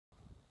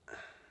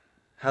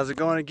How's it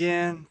going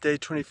again? Day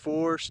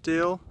 24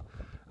 still.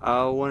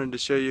 I wanted to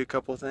show you a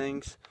couple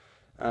things.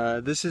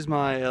 This is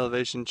my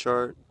elevation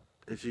chart,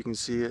 if you can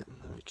see it.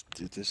 Let me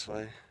do it this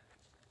way.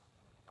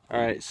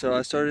 Alright, so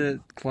I started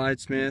at Clyde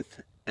Smith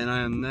and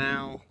I am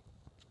now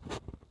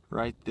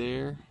right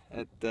there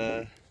at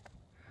the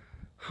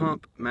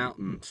Hump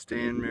Mountain,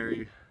 Stan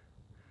Mary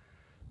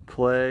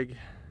Plague,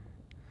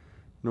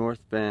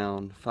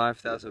 northbound,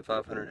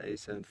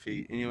 5,587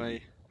 feet.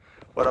 Anyway,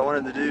 what I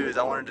wanted to do is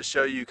I wanted to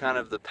show you kind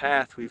of the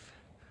path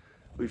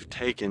we've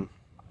taken,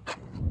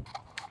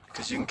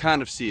 because you can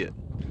kind of see it.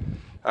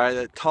 Alright,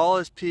 the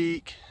tallest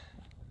peak,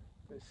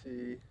 let's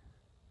see,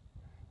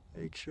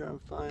 make sure I'm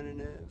finding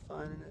it,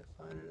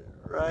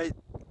 right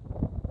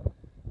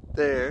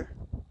there.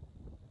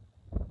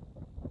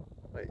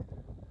 Wait,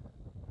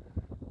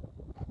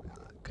 let me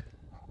look,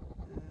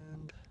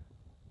 and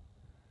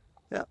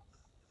yeah,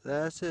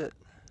 that's it.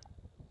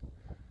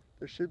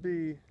 There should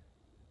be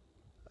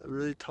a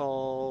really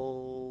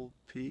tall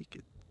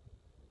peak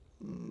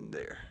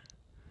there.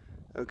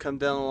 It'll come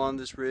down along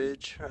this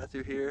ridge right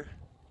through here.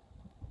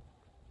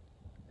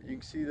 You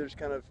can see there's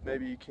kind of,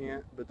 maybe you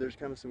can't, but there's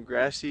kind of some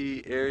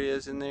grassy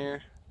areas in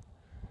there.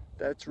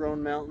 That's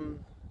Roan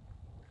Mountain.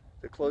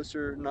 The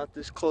closer, not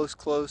this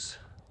close,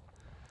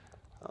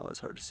 oh, it's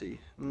hard to see.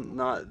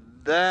 Not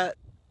that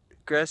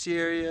grassy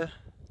area,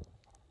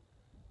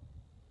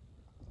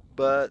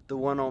 but the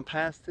one on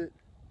past it,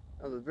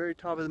 on the very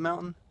top of the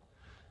mountain,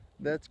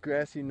 that's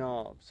Grassy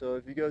Knob. So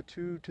if you go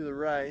to the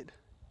right,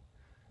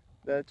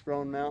 that's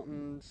Roan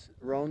Mountain's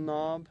Round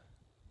Knob,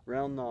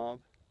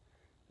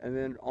 and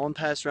then on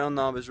past Round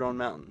Knob is Roan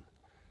Mountain.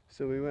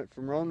 So we went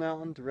from Roan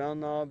Mountain to Round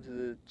Knob to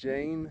the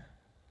Jane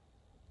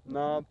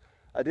Knob.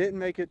 I didn't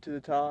make it to the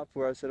top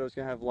where I said I was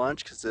going to have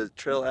lunch because the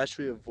trail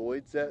actually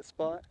avoids that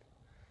spot.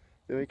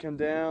 Then we come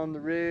down the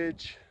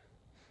ridge,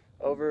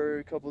 over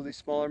a couple of these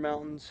smaller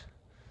mountains,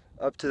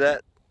 up to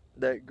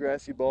that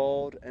grassy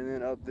bald, and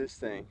then up this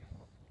thing.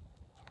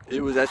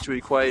 It was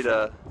actually quite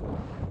a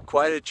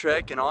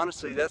trek, and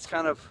honestly that's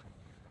kind of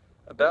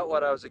about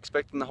what I was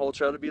expecting the whole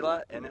trail to be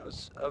like, and it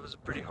was a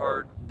pretty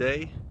hard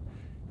day,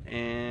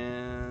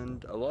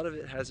 and a lot of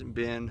it hasn't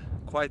been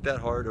quite that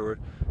hard, or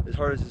as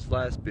hard as this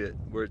last bit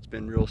where it's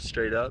been real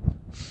straight up.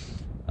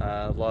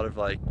 A lot of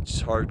like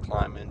just hard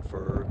climbing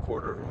for a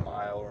quarter of a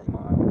mile or a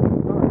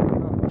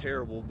mile. Not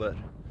terrible, but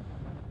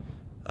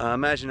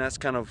imagine that's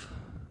kind of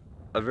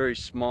a very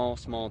small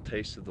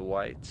taste of the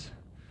whites.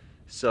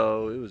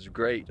 So it was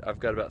great. I've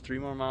got about 3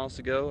 more miles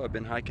to go. I've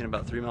been hiking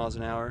about 3 miles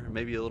an hour,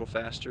 maybe a little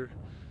faster.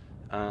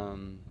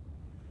 And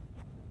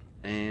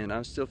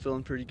I'm still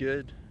feeling pretty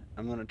good.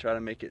 I'm gonna try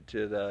to make it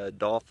to the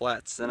Doll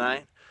Flats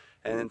tonight,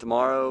 and then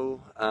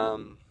tomorrow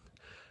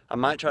I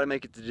might try to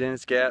make it to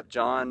Dennis Gap.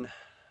 John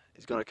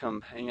is gonna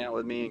come hang out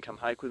with me and come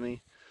hike with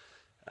me,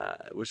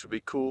 which will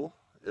be cool.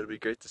 It'll be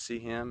great to see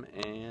him,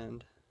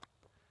 and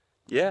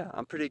yeah,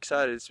 I'm pretty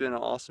excited. It's been an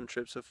awesome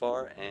trip so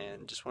far,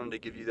 and just wanted to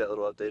give you that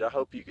little update. I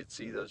hope you could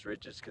see those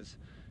ridges, because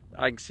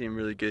I can see them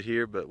really good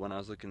here, but when I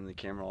was looking in the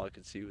camera all I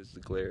could see was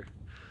the glare.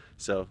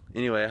 So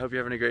anyway, I hope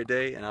you're having a great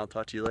day, and I'll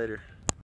talk to you later.